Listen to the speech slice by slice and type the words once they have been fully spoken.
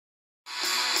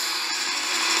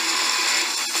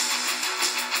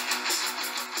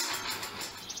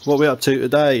What are we up to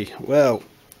today? Well,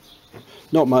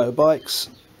 not motorbikes,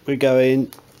 we're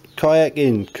going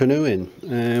kayaking, canoeing,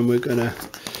 and we're gonna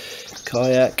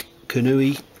kayak,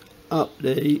 canoe up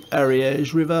the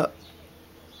Ariege River.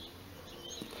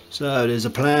 So there's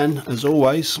a plan as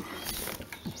always.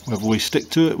 Whether we stick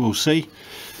to it, we'll see.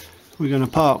 We're going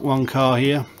to park one car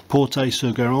here, porte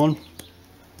sugar on,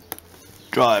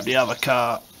 drive the other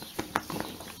car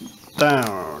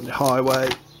down the highway,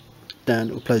 down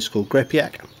to a place called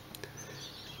Grepiak,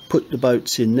 put the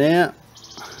boats in there,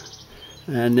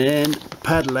 and then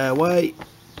paddle our way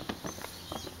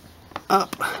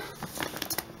up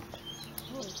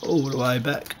all the way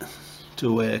back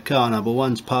to where car number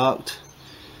one's parked.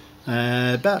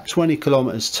 About 20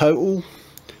 kilometers total.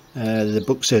 The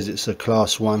book says it's a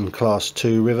class 1, class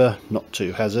 2 river, not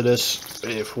too hazardous,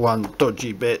 if one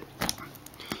dodgy bit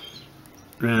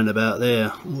round about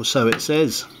there, or so it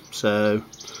says. So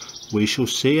we shall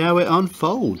see how it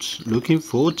unfolds. Looking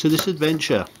forward to this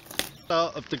adventure.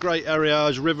 Start of the Great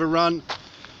Ariege River Run.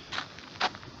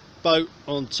 Boat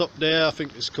on top there, I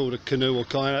think it's called a canoe or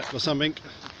kayak or something.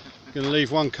 Going to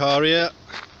leave one car here.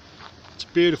 It's a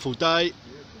beautiful day.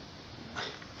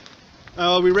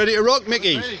 Are we ready to rock,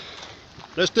 Mickey? Ready.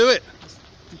 Let's do it. Let's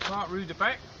depart route the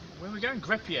back. Where are we going?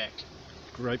 Grepiak.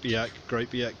 Grepiak,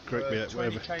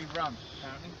 whatever. 20k run,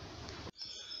 apparently.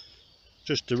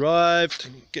 Just arrived,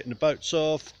 getting the boats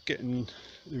off, getting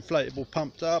the inflatable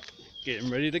pumped up, getting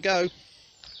ready to go.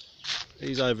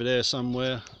 He's over there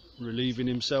somewhere, relieving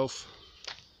himself.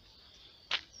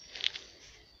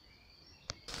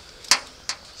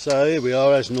 So here we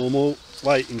are as normal,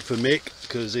 waiting for Mick,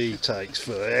 because he takes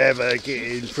forever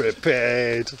getting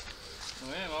prepared.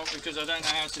 Well, yeah, well, because I don't know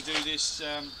how to do this.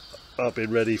 I've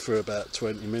been ready for about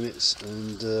 20 minutes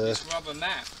and this rubber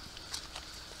mat.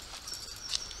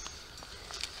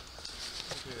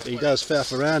 he does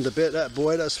faff around a bit, that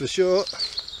boy, that's for sure.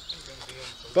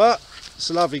 But it's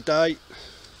a lovely day.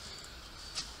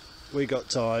 We got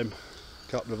time.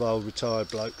 A couple of old retired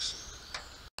blokes.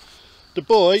 The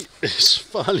boy is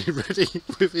finally ready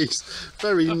with his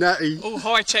very natty. All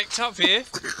high teched up here.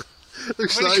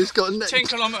 Looks like he's got a 10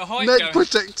 kilometre hike neck going.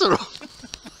 protector on.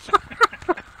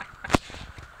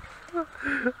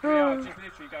 We are just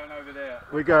literally going over there.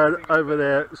 We're going over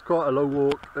there. It's quite a long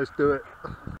walk. Let's do it.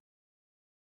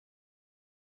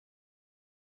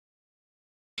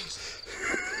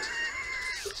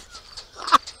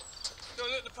 Do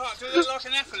I look the part? Do I look like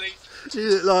an athlete? You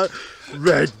look like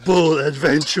Red Bull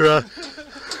adventurer.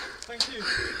 Thank you.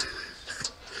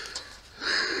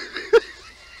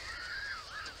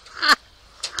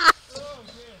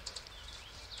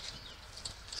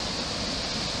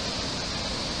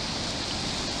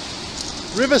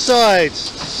 Riverside.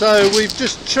 So we've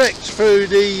just trekked through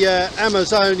the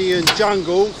Amazonian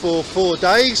jungle for 4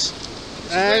 days.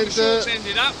 And shorts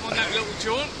ended up on that little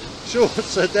jaunt.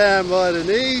 Shorts are down by the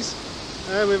knees.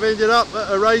 And we've ended up at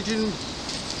Ariege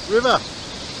River.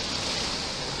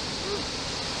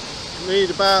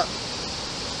 Need about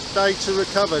a day to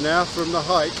recover now from the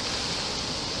hike.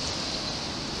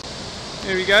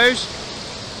 Here he goes.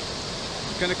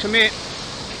 Going to commit.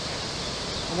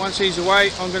 And once he's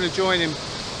away, I'm going to join him.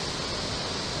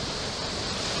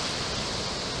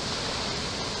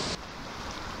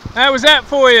 How was that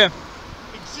for you?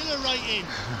 Exhilarating.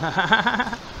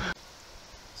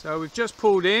 So we've just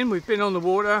pulled in, we've been on the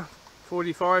water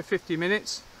 45-50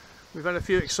 minutes. We've had a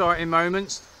few exciting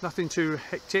moments, nothing too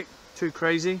hectic, too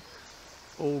crazy,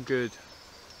 all good.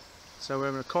 So we're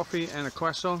having a coffee and a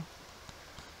croissant.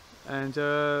 And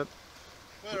where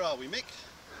are we, Mick?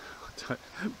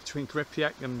 between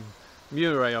Grepiak and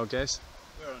Murray, I guess.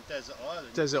 We're on Desert Island.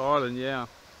 Desert Island, yeah.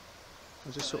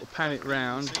 I'll just sort of pan it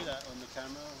round. See that on the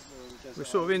camera? We're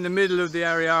sort of in the middle of the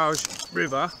Ariege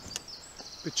River,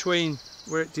 between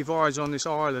where it divides on this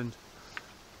island.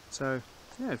 So,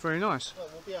 yeah, very nice. Well,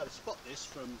 we'll be able to spot this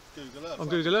from Google Earth. On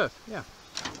Google Earth, yeah.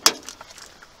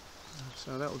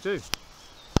 So that'll do.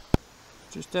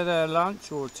 Just had our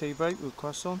lunch or a tea break with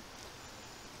croissant.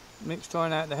 Mick's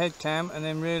trying out the head cam and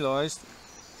then realised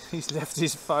he's left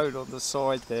his phone on the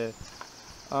side there.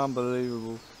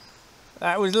 Unbelievable.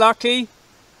 That was lucky.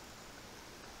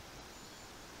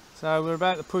 So we're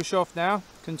about to push off now,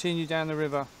 continue down the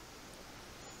river.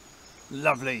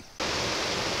 Lovely.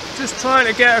 Just trying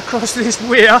to get across this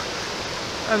weir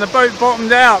and the boat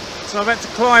bottomed out, so I've had to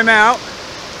climb out.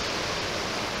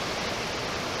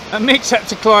 And Mick's had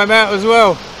to climb out as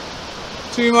well.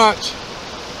 Too much.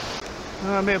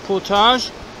 A bit of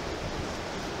portage.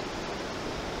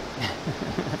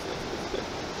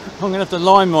 I'm going to have to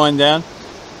line mine down.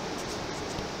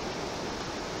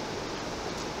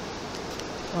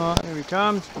 Alright, here he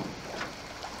comes.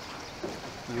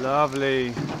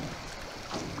 Lovely.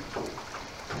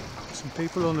 Some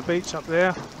people on the beach up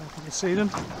there. I don't know if you can see them.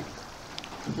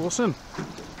 Awesome.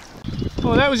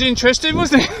 Well, that was interesting,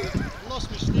 wasn't it? I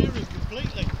lost my steering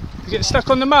completely. You get stuck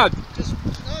on the mud? No,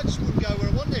 I just wouldn't go where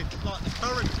I wanted. Like the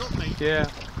current got me. Yeah.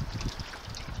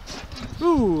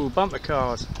 Ooh, bumper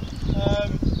cars.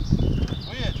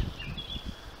 Weird.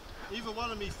 Either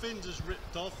one of me fins has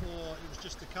ripped off or it was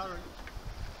just the current.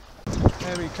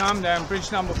 There we come, down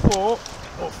bridge number 4 or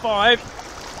 5.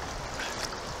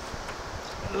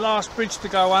 Last bridge to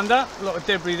go under. A lot of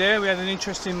debris there. We had an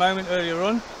interesting moment earlier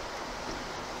on.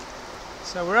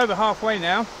 So we're over halfway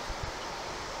now.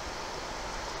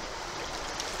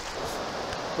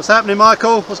 What's happening,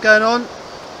 Michael? What's going on?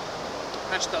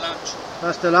 That's the lunch.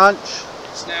 That's the lunch.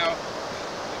 It's now,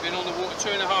 we've been on the water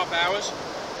 2.5 hours. I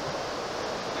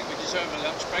think we deserve a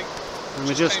lunch break. And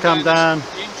we just come down.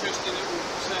 Interesting little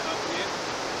setup here.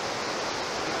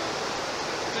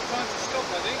 Good time to stop,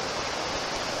 I think.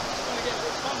 It's going to get a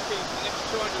bit bumpy for the next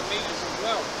 200 metres as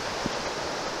well.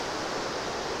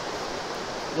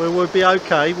 Will we be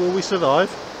okay? Will we survive?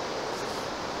 I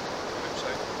hope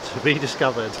so. To be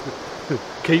discovered.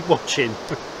 Keep watching.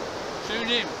 Tune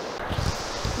in.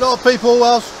 A lot of people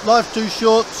ask Life Too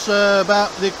Shorts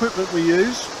about the equipment we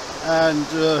use and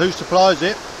who supplies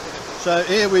it. So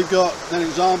here we've got an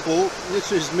example.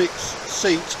 This is Mick's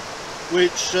seat,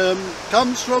 which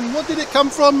comes from, what did it come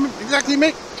from exactly,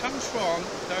 Mick? It comes from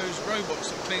those robots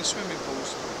that clean swimming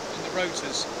pools and the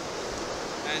rotors,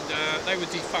 and they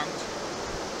were defunct.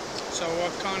 So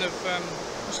I've kind of,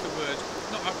 what's the word?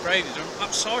 Not upgraded them,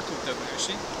 upcycled them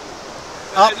actually.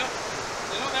 But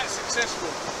they're not that successful.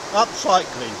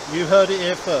 Upcycling, you heard it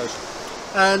here first.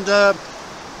 And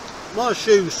my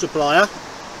shoe supplier,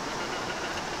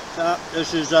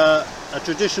 this is a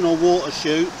traditional water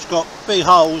shoe. It's got big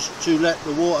holes to let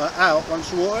the water out once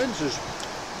the water enters.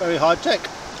 Very high tech.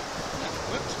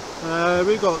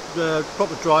 We've got the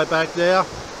proper dry bag there.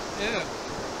 Yeah.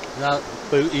 That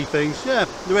booty things. Yeah,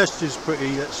 the rest is pretty,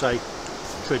 let's say,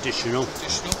 traditional.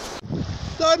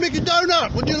 So, Mickey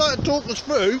Donut, would you like to talk us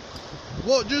through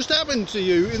what just happened to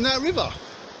you in that river?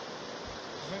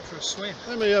 I went for a swim.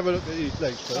 Let me have a look at his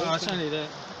legs first. Oh, it's only there.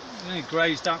 Only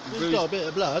grazed up and He's bruised. got a bit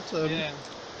of blood. Yeah.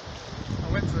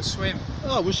 I went for a swim.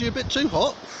 Oh, was she a bit too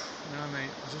hot? No, mate.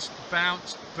 I just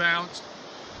bounced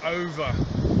over.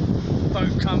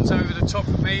 Boat comes over the top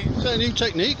of me. Is that a new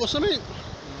technique or something?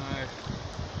 No.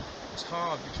 It's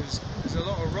hard because there's a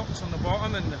lot of rocks on the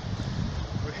bottom and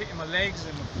we're hitting my legs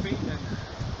and my feet, and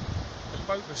the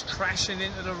boat was crashing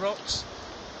into the rocks.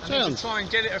 And then to try and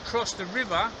get it across the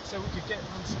river so we could get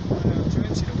to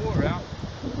empty the water out.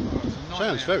 Oh, it was a nightmare.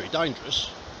 Sounds very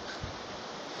dangerous.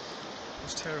 It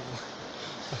was terrible.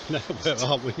 Now where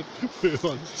are we?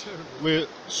 We're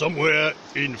somewhere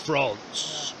in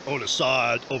France, on the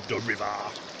side of the river.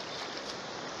 Oh,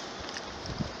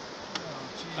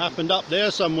 Happened up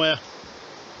there somewhere.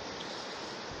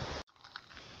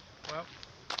 well,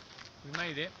 we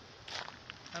made it.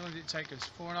 How long did it take us?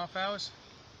 4.5 hours?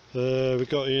 We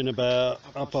got in about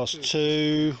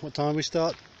 2:30. What time we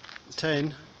start?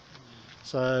 10.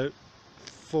 So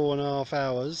 4.5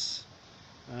 hours,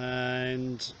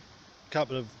 and a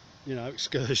couple of, you know,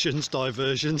 excursions,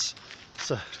 diversions.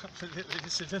 So Couple of little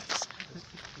incidents.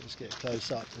 let's get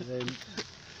close up and then.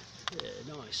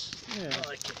 Yeah, nice. Yeah. I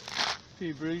like it. A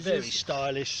few bruises. Very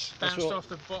stylish. That's Bounced what- off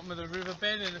the bottom of the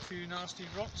riverbed and a few nasty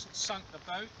rocks that sunk the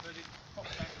boat, but it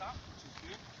popped back up, which is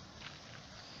good.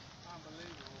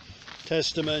 Unbelievable.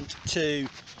 Testament to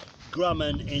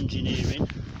Grumman engineering.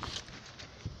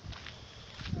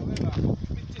 However, I'm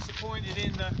a bit disappointed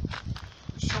in the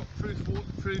shockproof,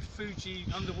 waterproof Fuji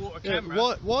underwater Yeah,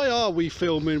 camera. why are we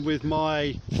filming with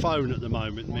my phone at the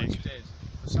moment, Mine's Mick? dead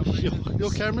for some reason.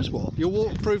 Your camera's what? Your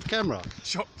waterproof camera?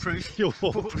 Shockproof. Your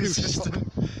Water waterproof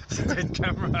resistant. It's a dead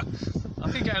camera.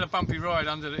 I think it had a bumpy ride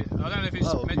under it. I don't know if it's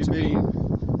Oh, meant you to be.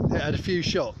 mean it had a few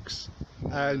shocks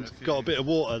and a few. got a bit of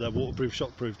water, the waterproof,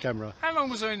 shockproof camera. How long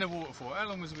was I in the water for? How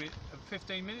long was it?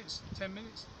 15 minutes? 10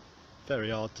 minutes? Very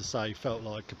hard to say, felt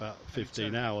like about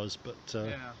 15 hours, but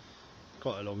Yeah.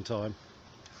 quite a long time.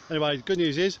 Anyway, good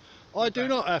news is, I do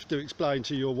not have to explain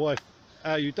to your wife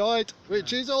how you died,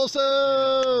 which is awesome!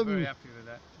 I'm very happy with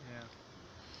that.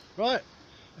 Yeah. Right,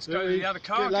 Let's go to the other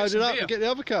car. get loaded some up beer. and get the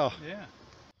other car. Yeah.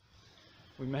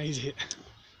 We made it.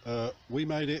 We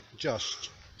made it just.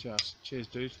 Cheers,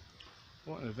 dude.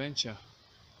 What an adventure.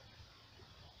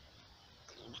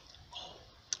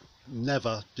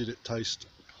 Never did it taste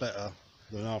better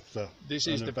than after. This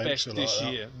is an the best adventure this like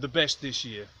that. year. The best this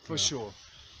year, for Yeah. sure.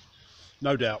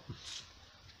 No doubt.